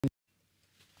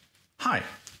Hi,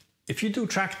 if you do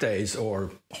track days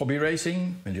or hobby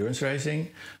racing, endurance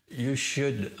racing, you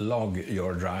should log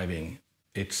your driving.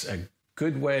 It's a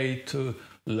good way to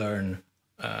learn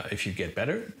if you get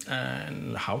better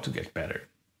and how to get better.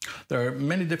 There are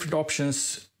many different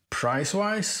options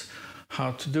price-wise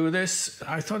how to do this.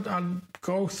 I thought I'd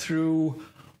go through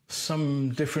some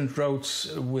different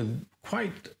routes with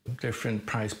quite different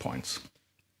price points.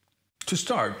 To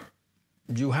start,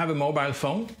 you have a mobile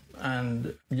phone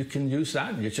and you can use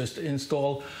that. You just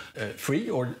install a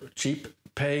free or cheap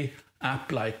pay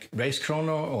app like Race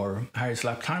Chrono or Harry's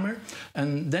Lap Timer,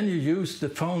 and then you use the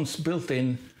phone's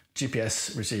built-in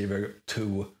GPS receiver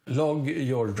to log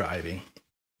your driving.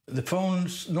 The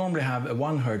phones normally have a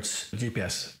 1 Hz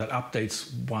GPS that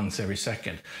updates once every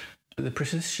second. The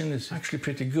precision is actually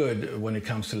pretty good when it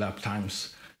comes to lap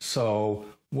times. So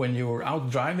when you're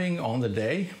out driving on the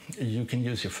day, you can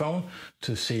use your phone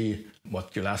to see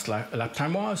what your last lap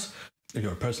time was,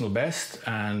 your personal best,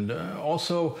 and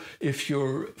also if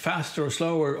you're faster or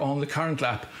slower on the current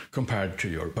lap compared to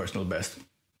your personal best.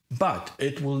 But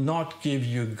it will not give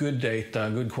you good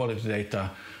data, good quality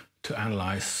data to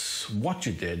analyze what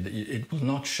you did. It will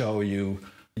not show you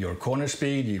your corner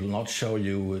speed, it will not show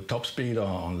you top speed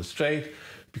on the straight,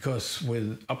 because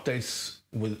with updates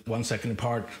with 1 second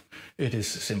apart, it is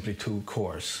simply too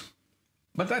coarse.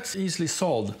 But that's easily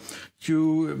solved.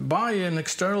 You buy an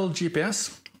external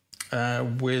GPS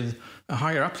with a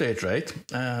higher update rate.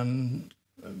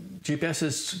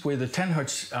 GPSs with a 10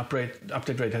 Hz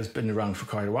update rate has been around for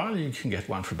quite a while. You can get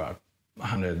one for about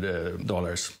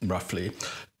 $100 roughly.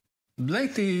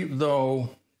 Lately, though,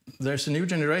 there's a new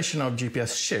generation of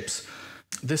GPS chips.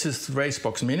 This is the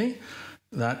Racebox Mini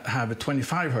that have a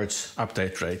 25 Hz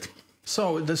update rate.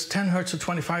 So does 10 Hz or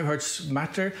 25 Hz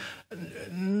matter?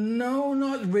 No,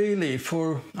 not really.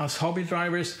 For us hobby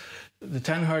drivers, the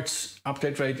 10 Hz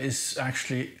update rate is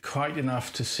actually quite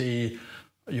enough to see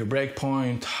your brake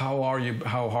point, how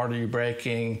hard are you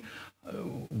braking,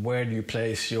 where do you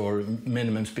place your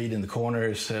minimum speed in the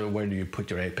corners, where do you put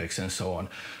your apex, and so on.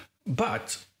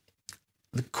 But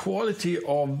the quality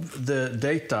of the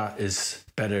data is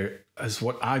better, as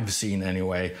what I've seen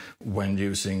anyway, when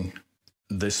using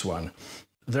this one.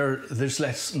 There's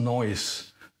less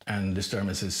noise and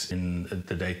disturbances in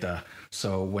the data.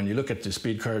 So when you look at the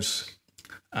speed curves,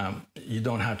 you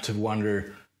don't have to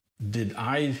wonder, did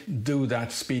I do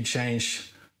that speed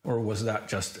change or was that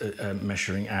just a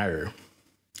measuring error?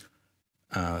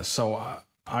 So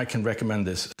I can recommend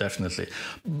this definitely.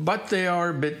 But they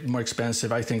are a bit more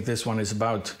expensive. I think this one is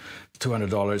about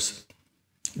 $200,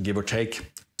 give or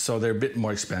take. So they're a bit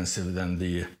more expensive than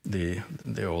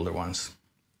the older ones.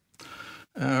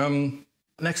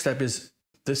 Next step is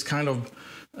this kind of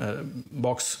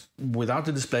box without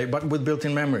the display, but with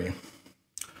built-in memory.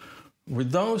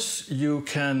 With those, you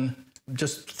can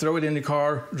just throw it in the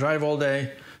car, drive all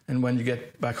day, and when you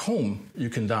get back home, you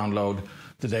can download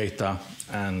the data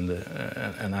and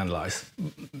analyze.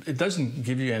 It doesn't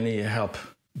give you any help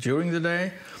during the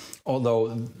day,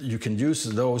 although you can use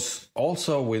those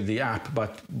also with the app,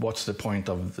 but what's the point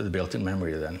of the built-in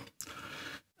memory then?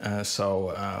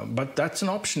 But that's an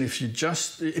option if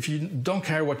you don't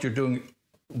care what you're doing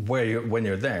when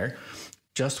you're there,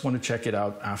 just want to check it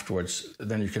out afterwards,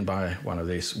 then you can buy one of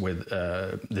these with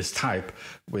this type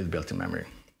with built-in memory.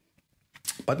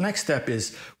 But next step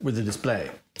is with the display.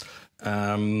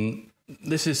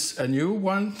 This is a new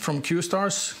one from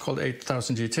Q-Stars called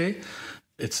 8000 GT.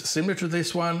 It's similar to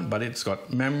this one, but it's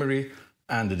got memory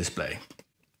and the display.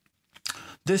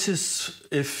 This is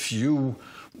if you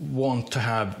want to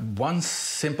have one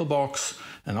simple box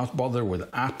and not bother with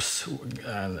apps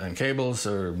and cables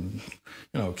or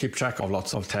keep track of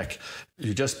lots of tech.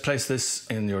 You just place this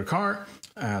in your car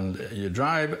and you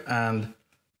drive, and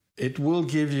it will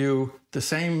give you the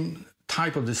same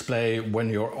type of display when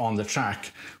you're on the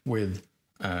track with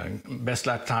best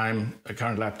lap time,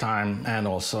 current lap time, and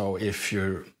also if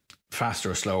you're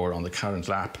faster or slower on the current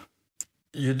lap.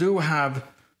 You do have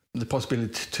the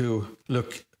possibility to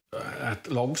look at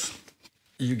logs.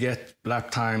 You get lap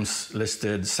times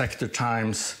listed, sector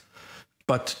times,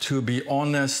 but to be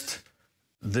honest,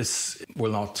 this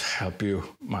will not help you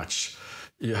much.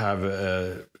 You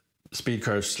have speed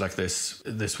curves like this.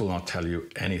 This will not tell you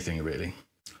anything really.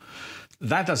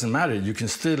 That doesn't matter. You can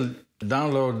still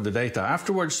download the data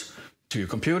afterwards to your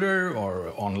computer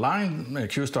or online.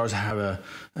 Q-Stars have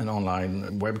an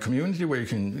online web community where you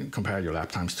can compare your lap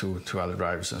times to other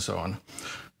drivers and so on.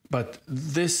 But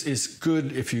this is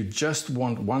good if you just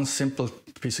want one simple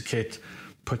piece of kit,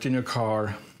 put in your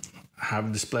car, have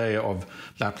a display of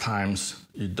lap times.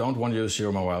 You don't want to use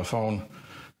your mobile phone,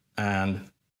 and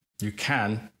you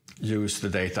can use the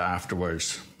data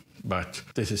afterwards. But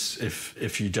this is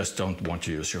if you just don't want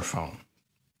to use your phone.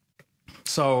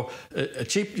 So a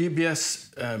cheap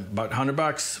GPS, about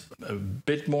 $100, a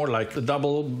bit more, like the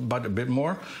double, but a bit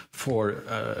more for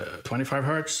 25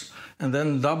 hertz. And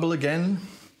then double again.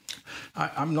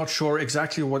 I'm not sure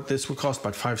exactly what this will cost,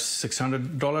 but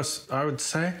 $500–600, I would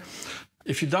say.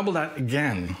 If you double that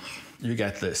again, you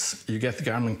get this. You get the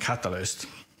Garmin Catalyst.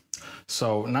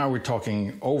 So now we're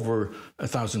talking over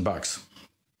 $1,000.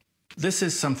 This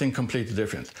is something completely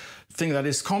different. The thing that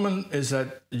is common is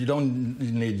that you don't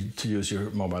need to use your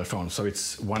mobile phone. So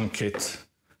it's one kit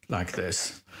like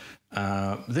this.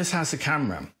 This has a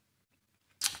camera,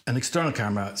 an external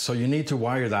camera, so you need to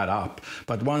wire that up.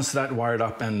 But once that's wired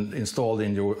up and installed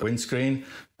in your windscreen,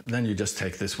 then you just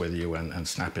take this with you and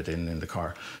snap it in the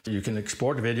car. You can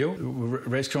export video.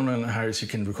 Race Chrono and Harris, you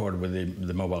can record with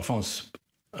the mobile phone's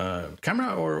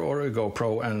camera or a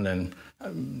GoPro and then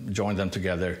join them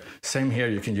together. Same here,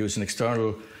 you can use an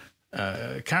external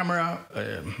camera,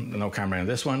 no camera in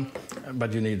this one,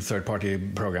 but you need third-party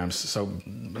programs, so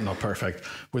not perfect.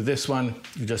 With this one,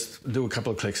 you just do a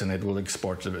couple of clicks and it will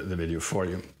export the video for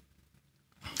you.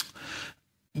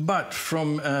 But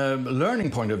from a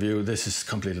learning point of view, this is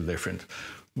completely different.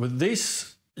 With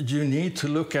this, you need to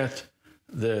look at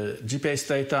the GPS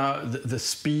data, the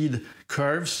speed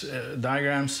curves,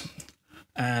 diagrams,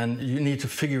 and you need to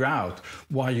figure out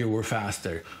why you were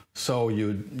faster. So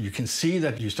you can see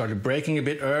that you started braking a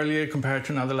bit earlier compared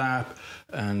to another lap,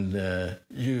 and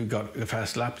you got a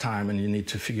fast lap time, and you need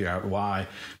to figure out why.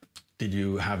 Did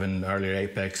you have an earlier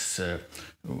apex?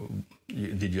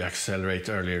 Did you accelerate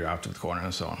earlier out of the corner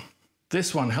and so on?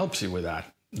 This one helps you with that.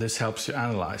 This helps you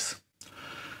analyze.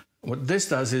 What this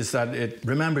does is that it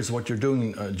remembers what you're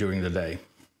doing during the day.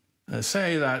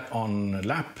 Say that on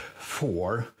lap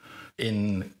 4,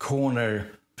 in corner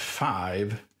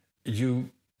 5, you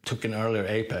took an earlier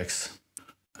apex,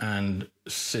 and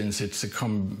since it's a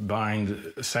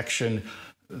combined section,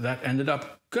 that ended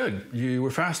up good. You were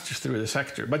faster through the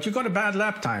sector, but you got a bad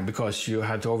lap time because you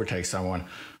had to overtake someone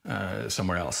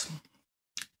somewhere else.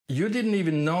 You didn't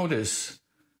even notice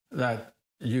that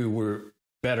you were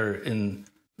better in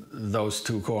those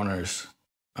 2 corners.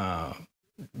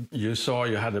 You saw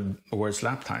you had a worse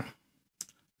lap time.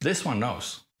 This one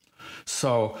knows.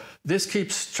 So this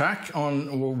keeps track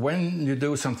on when you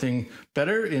do something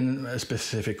better in a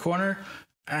specific corner,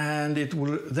 and it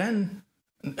will then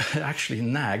actually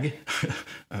nag,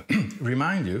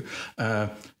 remind you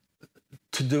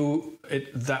to do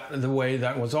it the way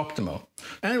that was optimal.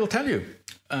 And it will tell you,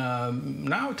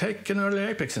 now take an early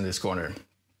apex in this corner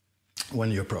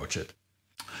when you approach it.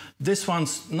 This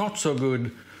one's not so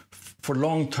good for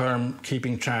long-term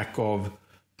keeping track of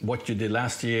what you did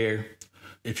last year.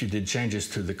 If you did changes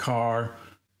to the car,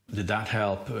 did that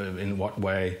help? In what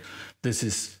way? This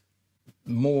is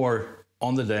more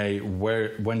on the day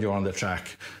when you're on the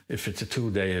track. If it's a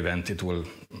 2-day event, it will,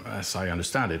 as I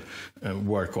understand it,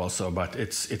 work also. But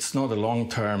it's not a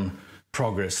long-term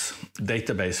progress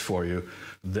database for you.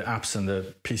 The apps and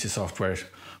the PC software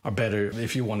are better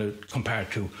if you want to compare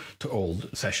to old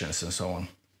sessions and so on.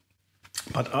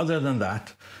 But other than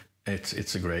that,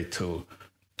 it's a great tool.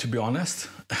 To be honest,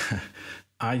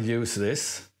 I use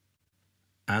this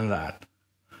and that.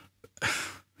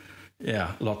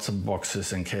 Yeah, lots of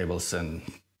boxes and cables and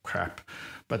crap.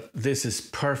 But this is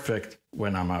perfect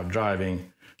when I'm out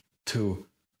driving to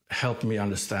help me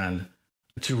understand,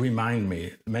 to remind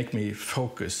me, make me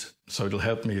focus. So it'll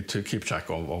help me to keep track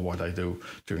of what I do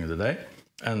during the day.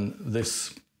 And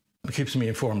this keeps me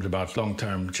informed about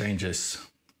long-term changes.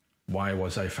 Why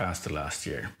was I faster last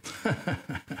year?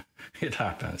 It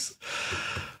happens.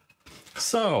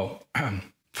 So,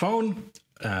 phone,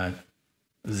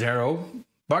 $0.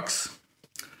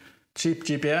 Cheap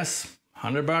GPS,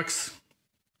 $100.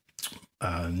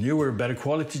 Newer, better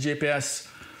quality GPS,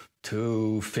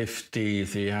 $250,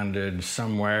 $300,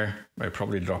 somewhere. May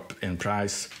probably drop in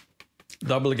price.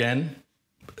 Double again,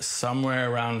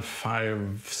 somewhere around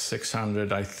 $500,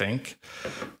 $600, I think,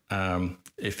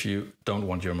 if you don't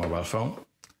want your mobile phone.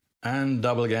 And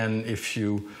double again if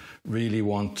you really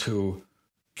want to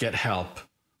get help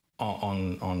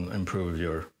on improve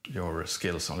your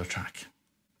skills on the track.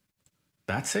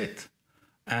 That's it.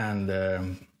 And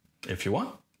if you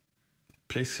want,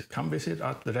 please come visit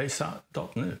at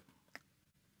therace.nu.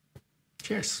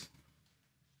 Cheers.